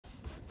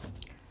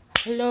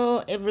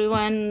Hello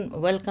everyone,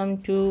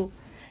 welcome to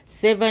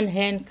 7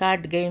 hand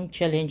card game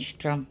challenge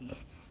Trump.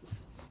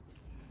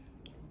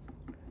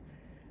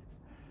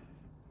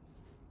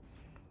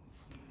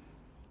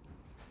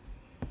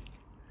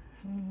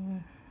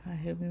 I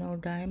have no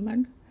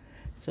diamond,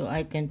 so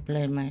I can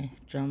play my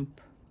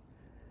Trump.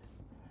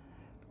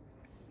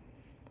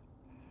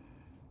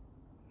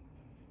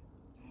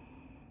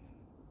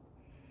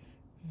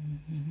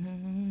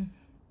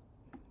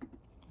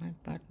 My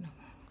partner.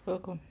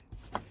 Welcome.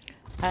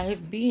 I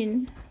have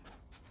been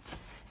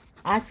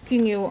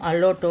asking you a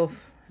lot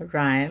of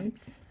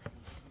rhymes,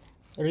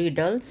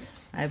 riddles.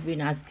 I've been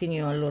asking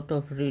you a lot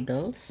of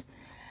riddles,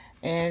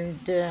 and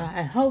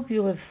I hope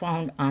you have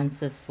found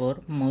answers for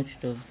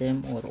most of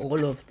them or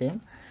all of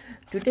them.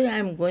 Today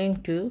I'm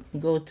going to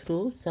go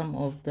through some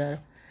of the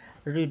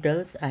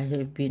riddles I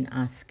have been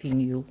asking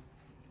you.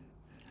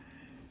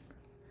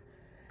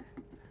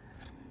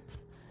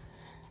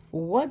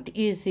 What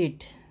is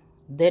it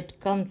that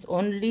comes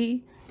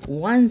only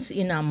once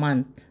in a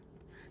month?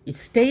 It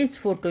stays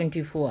for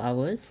 24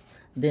 hours,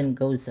 then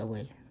goes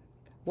away.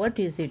 What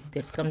is it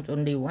that comes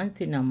only once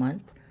in a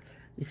month?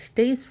 It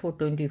stays for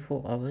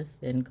 24 hours,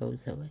 then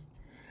goes away.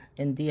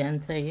 And the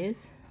answer is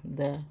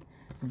the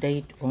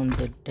date on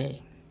the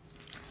day.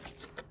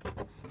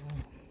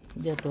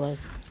 That was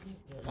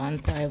the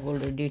answer I've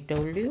already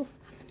told you.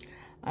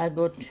 I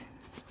got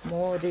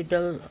more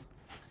riddle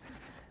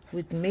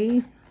with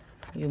me.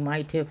 You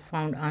might have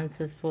found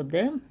answers for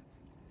them.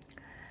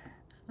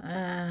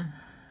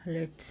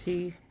 Let's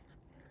see.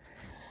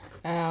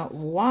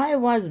 Why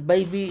was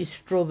baby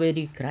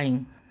strawberry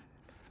crying?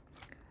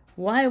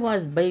 Why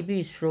was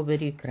baby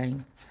strawberry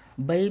crying?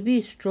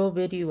 Baby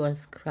strawberry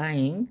was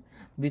crying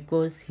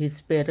because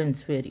his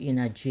parents were in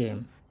a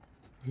jam.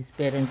 His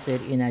parents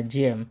were in a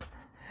jam.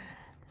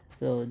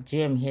 So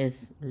jam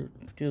has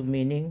two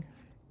meaning.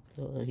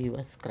 So he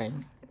was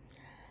crying.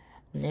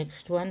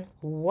 Next one.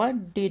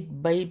 What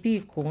did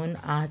baby corn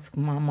ask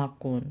mama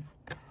corn?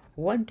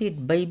 What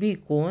did baby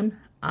corn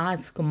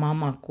ask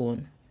mama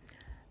corn?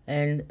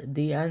 And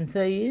the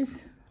answer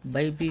is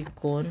baby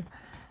corn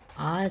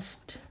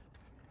asked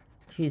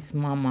his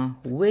mama,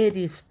 where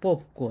is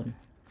popcorn?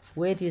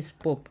 Where is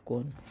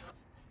popcorn?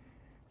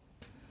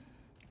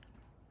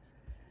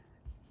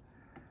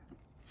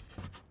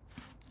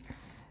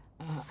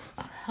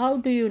 How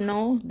do you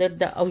know that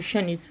the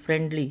ocean is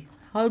friendly?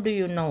 How do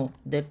you know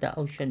that the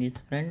ocean is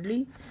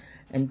friendly?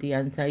 And the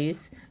answer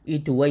is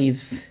it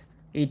waves.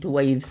 It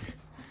waves.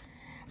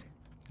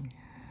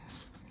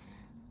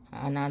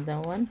 Another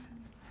one.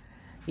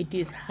 It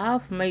is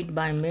half made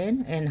by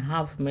men and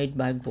half made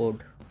by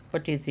God.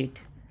 What is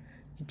it?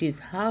 It is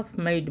half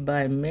made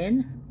by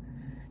men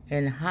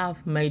and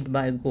half made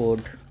by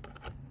God.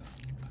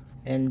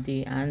 And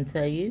the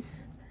answer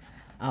is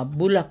a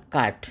bullock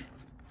cart.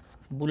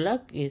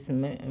 Bullock is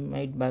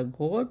made by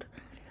God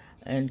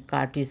and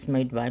cart is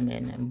made by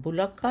men. And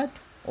bullock cart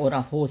or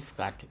a horse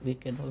cart. We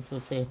can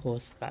also say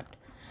horse cart.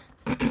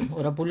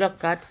 Or a bullock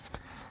cart.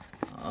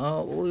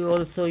 We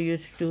also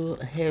used to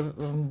have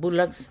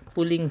bullocks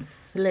pulling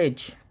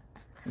sledge.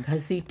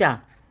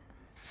 Ghasita.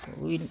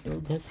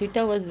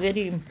 Ghasita was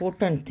very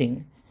important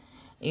thing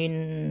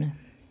in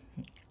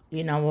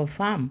our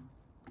farm.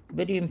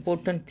 Very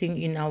important thing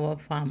in our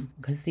farm.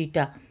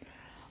 Ghasita.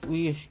 We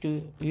used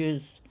to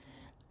use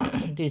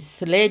this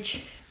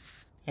sledge,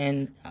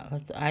 and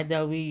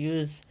either we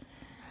use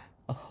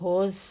a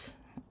horse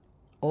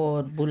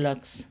or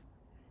bullocks.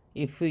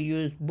 If we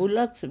use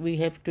bullocks, we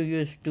have to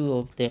use two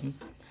of them,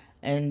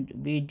 and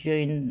we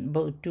join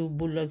both two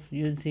bullocks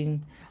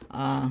using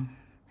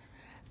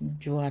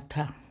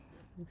juata.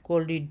 We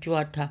call it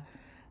juata.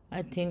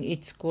 I think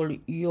it's called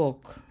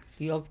yoke.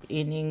 Yoke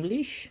in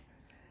English,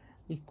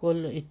 we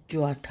call it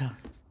juata.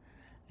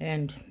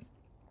 And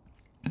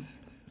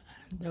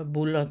the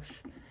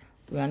bullocks,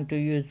 we want to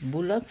use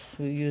bullocks,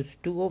 we use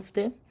two of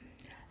them,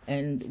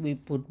 and we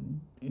put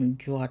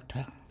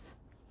juata.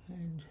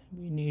 And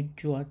we need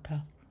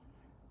juata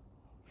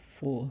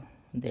for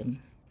them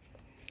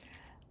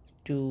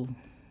to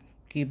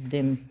keep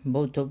them,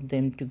 both of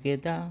them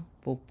together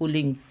for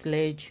pulling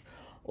sledge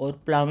or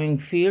plowing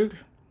field.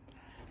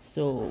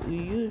 So we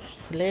use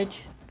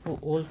sledge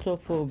also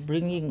for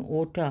bringing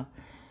water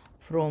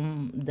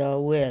from the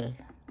well.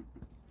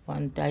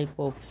 One type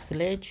of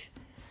sledge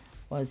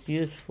was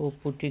used for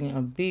putting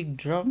a big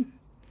drum.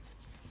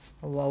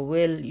 Our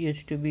well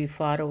used to be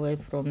far away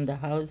from the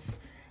house,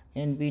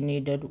 and we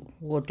needed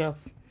water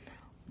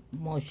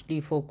mostly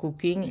for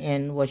cooking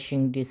and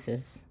washing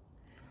dishes.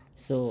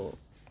 So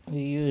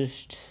we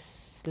used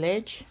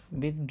sledge,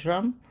 big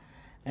drum,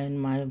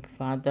 and my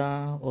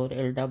father or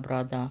elder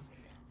brother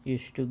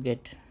used to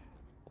get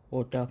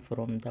water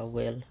from the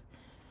well.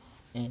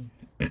 And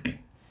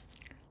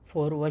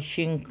for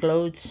washing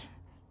clothes,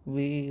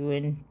 we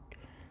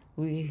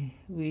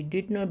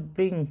did not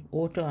bring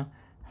water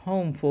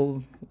home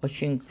for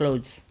washing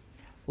clothes.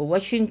 For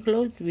washing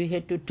clothes, we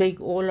had to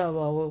take all of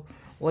our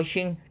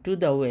washing to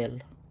the well.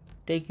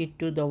 Take it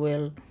to the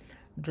well,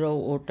 draw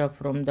water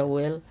from the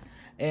well,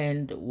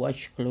 and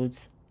wash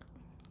clothes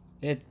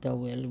at the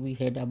well. We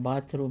had a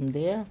bathroom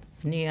there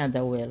near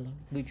the well,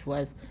 which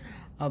was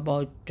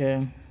about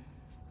 50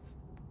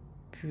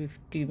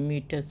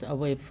 meters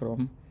away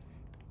from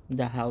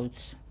the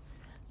house.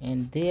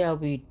 And there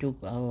we took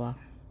our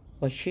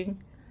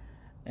washing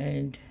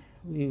and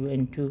we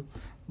went to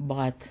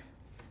bath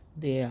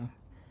there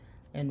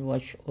and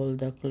wash all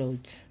the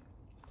clothes.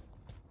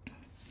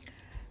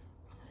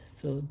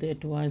 So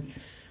that was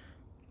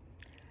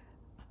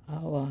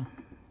our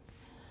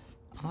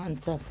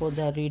answer for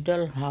the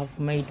riddle, half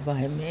made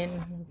by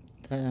men,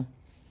 the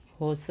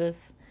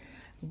horses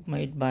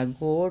made by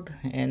God,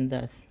 and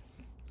the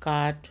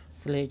cart,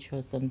 sledge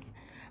or something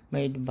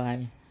made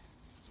by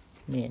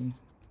men.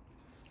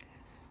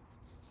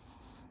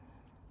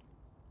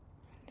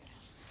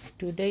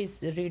 Today's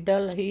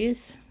riddle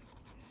is,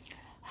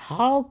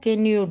 how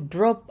can you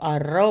drop a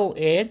raw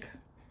egg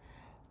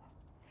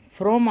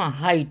from a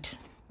height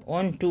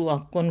onto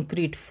a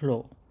concrete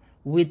floor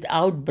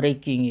without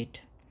breaking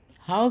it?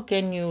 How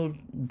can you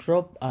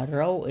drop a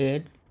raw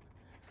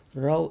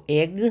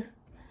egg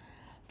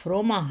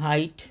from a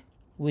height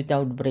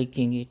without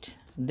breaking it?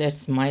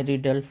 That's my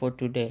riddle for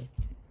today.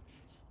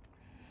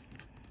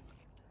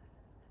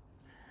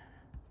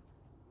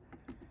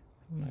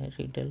 My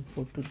riddle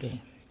for today.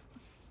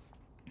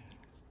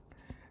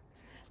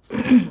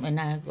 And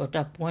I got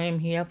a poem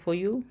here for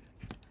you.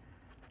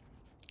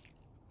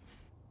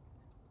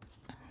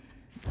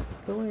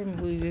 Poem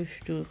we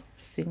used to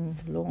sing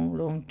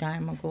long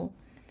time ago.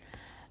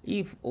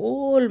 If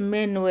all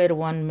men were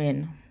one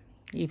man,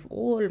 if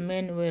all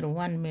men were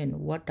one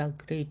man, what a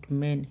great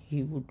man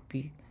he would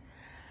be.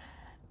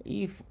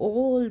 If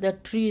all the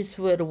trees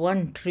were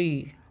one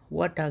tree,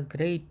 what a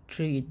great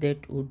tree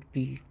that would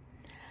be.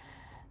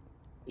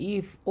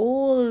 If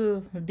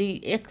all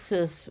the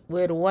X's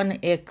were one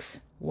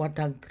X, what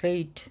a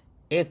great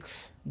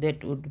X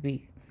that would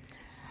be.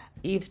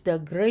 If the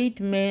great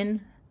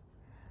man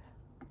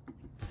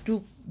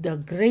took the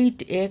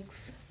great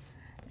X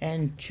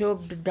and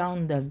chopped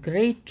down the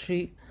great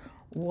tree,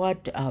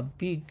 what a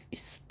big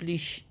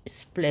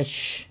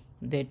splash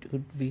that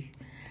would be.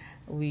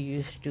 We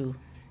used to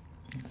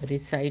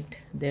recite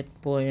that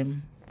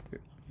poem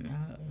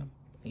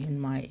in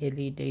my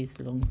early days,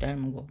 long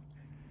time ago.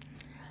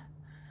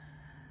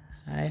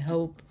 I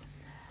hope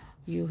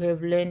you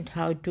have learned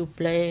how to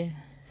play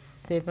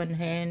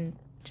 7-hand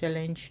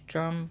challenge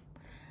trump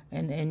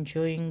and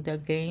enjoying the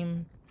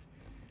game.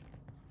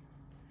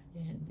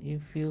 And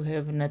if you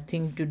have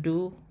nothing to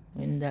do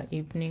in the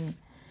evening,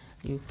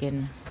 you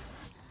can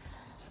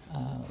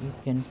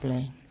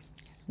play.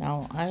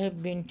 Now I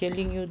have been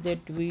telling you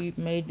that we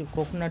made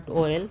coconut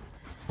oil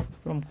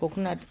from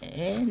coconut,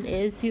 and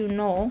as you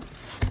know,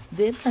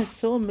 there are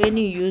so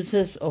many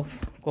uses of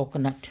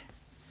coconut.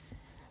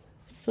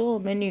 So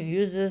many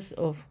uses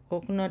of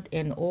coconut,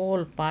 and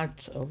all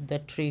parts of the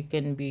tree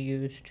can be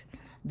used.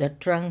 The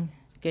trunk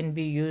can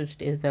be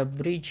used as a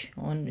bridge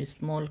on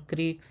small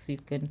creeks. You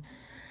can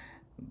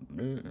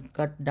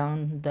cut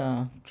down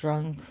the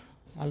trunk.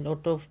 A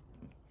lot of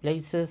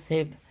places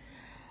have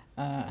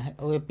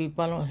where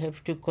people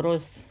have to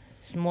cross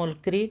small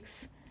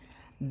creeks.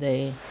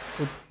 They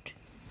put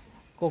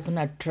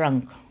coconut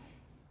trunk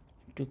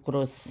to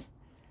cross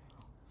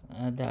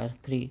the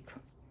creek.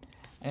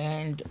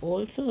 And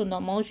also the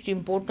most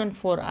important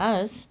for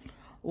us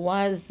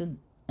was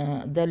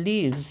the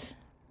leaves.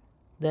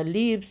 The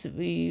leaves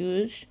we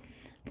used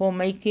for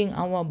making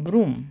our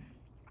broom.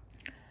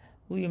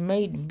 We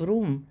made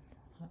broom,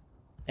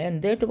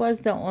 and that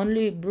was the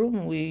only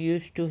broom we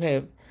used to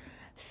have,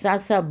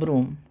 sasa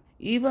broom.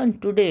 Even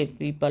today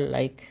people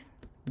like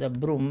the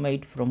broom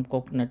made from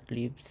coconut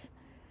leaves,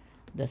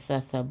 the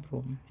sasa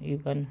broom.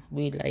 Even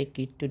we like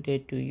it today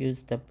to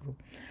use the broom.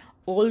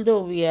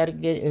 Although we are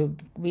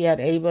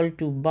able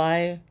to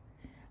buy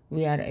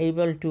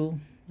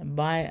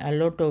a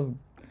lot of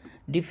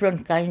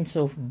different kinds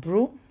of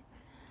broom,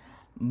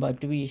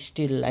 but we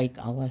still like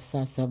our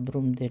sasa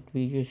broom that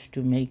we used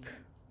to make.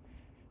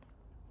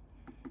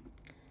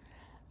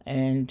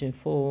 And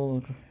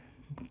for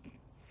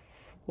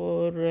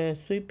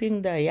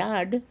sweeping the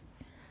yard,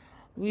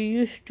 we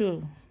used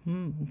to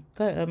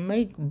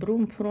make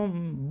broom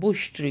from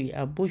bush tree,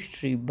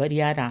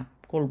 bariara,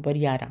 called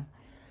bariara.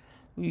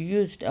 We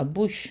used a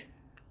bush.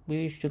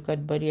 We used to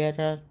cut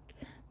bariara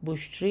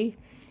bush tree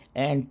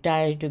and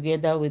tie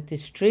together with the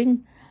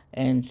string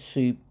and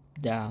sweep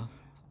the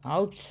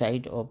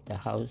outside of the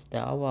house.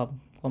 Our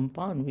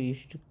compound, we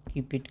used to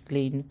keep it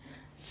clean,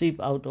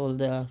 sweep out all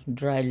the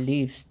dry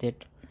leaves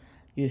that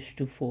used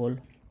to fall.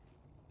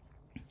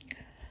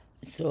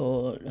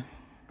 So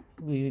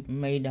we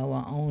made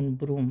our own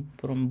broom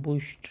from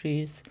bush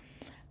trees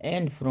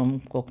and from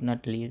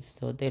coconut leaves.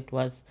 So that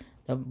was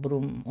the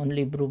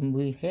only broom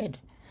we had.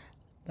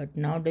 But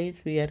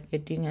nowadays we are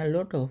getting a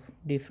lot of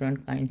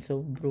different kinds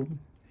of broom.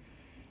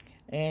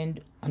 And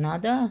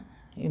another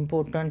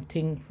important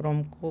thing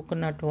from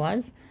coconut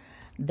was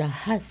the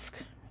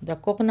husk. The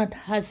coconut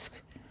husk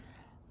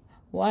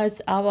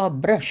was our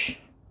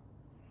brush.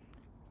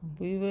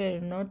 We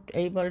were not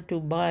able to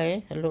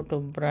buy a lot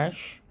of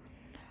brush,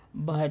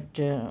 But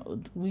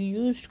we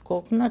used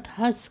coconut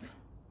husk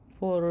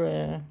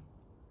for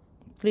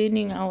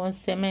cleaning our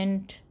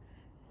cement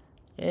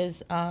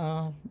as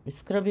a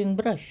scrubbing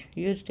brush,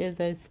 used as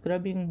a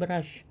scrubbing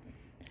brush.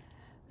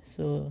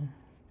 So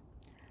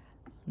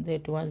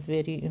that was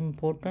very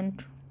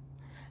important.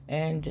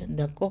 And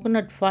the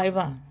coconut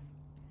fiber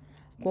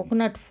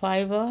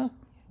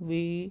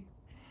we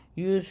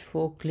use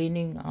for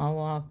cleaning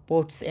our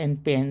pots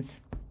and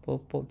pans,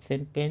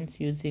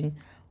 using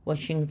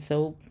washing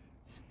soap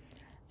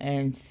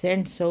and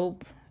sand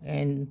soap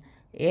and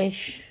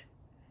ash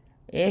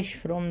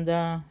from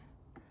the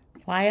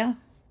fire.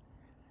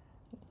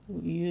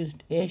 We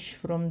used ash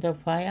from the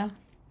fire,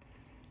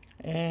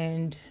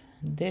 and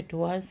that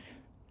was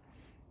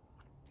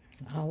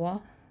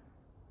our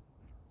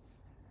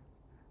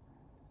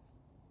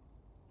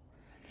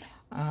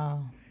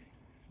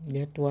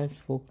that was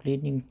for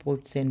cleaning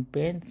pots and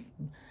pans.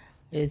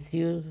 As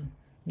you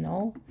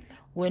know,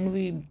 when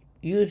we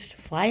used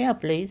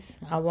fireplace,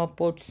 our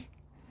pots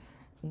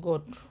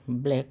got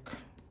black,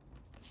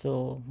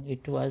 so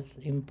it was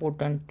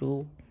important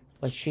to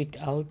wash it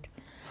out,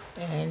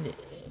 and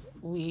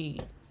we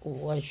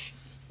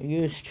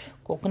used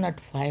coconut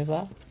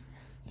fiber,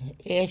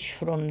 ash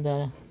from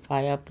the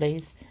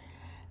fireplace,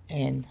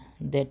 and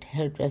that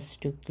helped us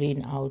to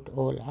clean out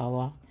all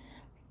our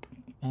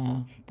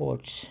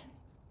pots.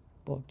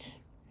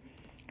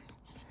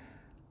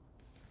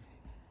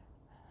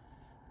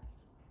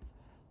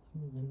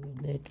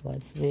 That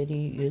was very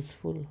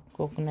useful.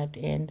 Coconut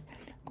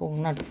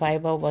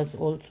fiber was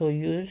also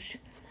used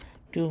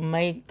to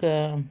make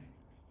our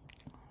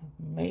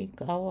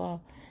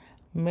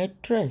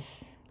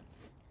mattress.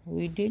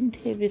 We didn't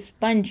have a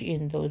sponge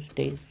in those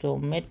days, so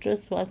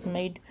mattress was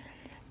made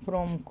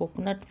from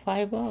coconut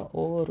fiber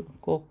or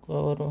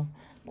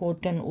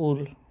cotton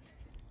wool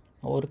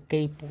or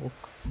kapok,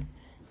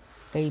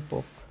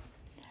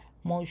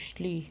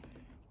 mostly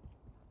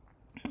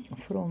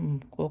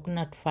from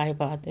coconut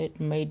fiber. That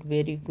made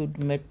very good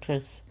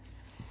mattress.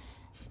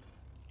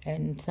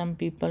 And some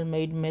people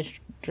made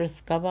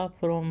mattress cover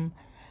from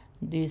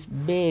these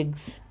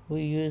bags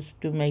we used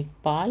to make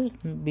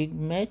big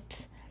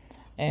mats,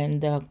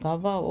 and the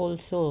cover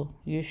also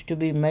used to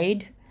be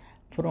made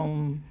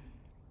from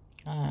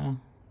the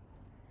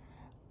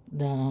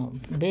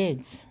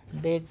bags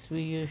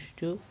we used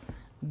to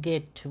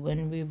get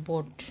when we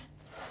bought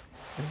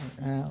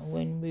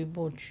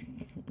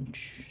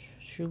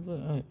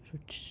sugar.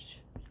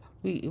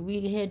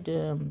 We had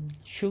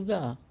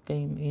sugar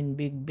came in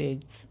big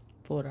bags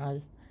for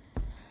us,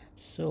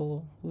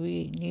 so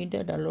we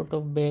needed a lot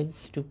of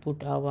bags to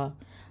put our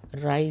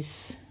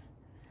rice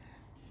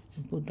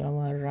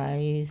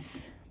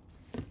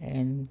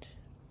and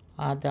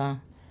other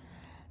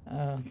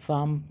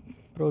farm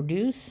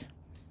produce.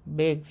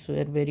 Bags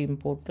were very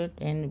important,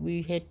 and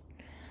we had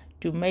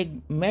to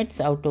make mats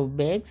out of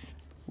bags.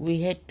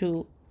 We had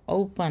to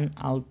open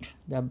out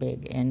the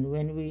bag, and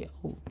when we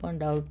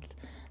opened out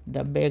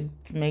the bag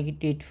to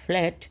make it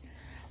flat,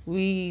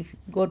 we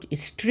got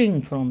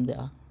string from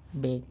the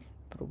bag.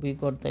 We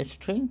got the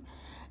string,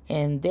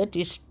 and that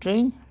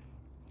string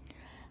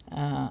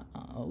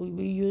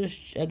we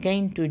used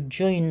again to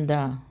join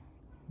the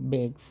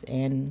bags.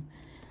 And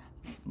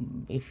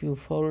if you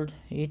fold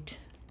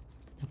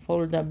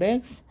the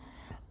bags,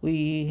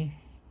 we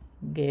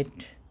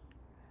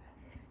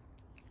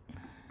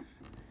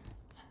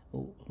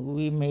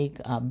make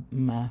a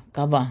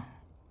cover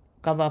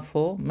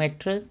for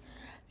mattress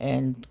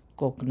and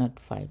coconut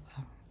fiber.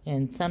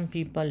 And some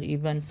people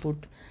even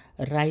put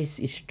rice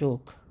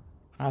stock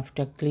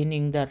after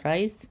cleaning the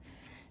rice,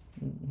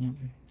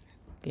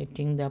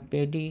 getting the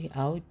paddy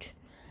out,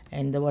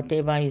 and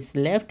whatever is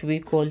left, we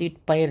call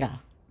it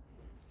paira.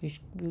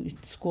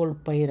 It's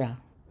called paira.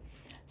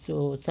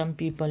 So some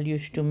people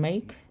used to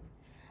make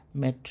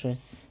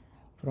mattress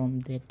from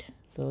that.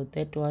 So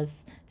that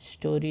was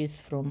stories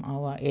from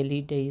our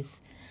early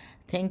days.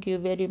 Thank you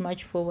very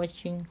much for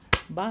watching.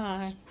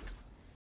 Bye.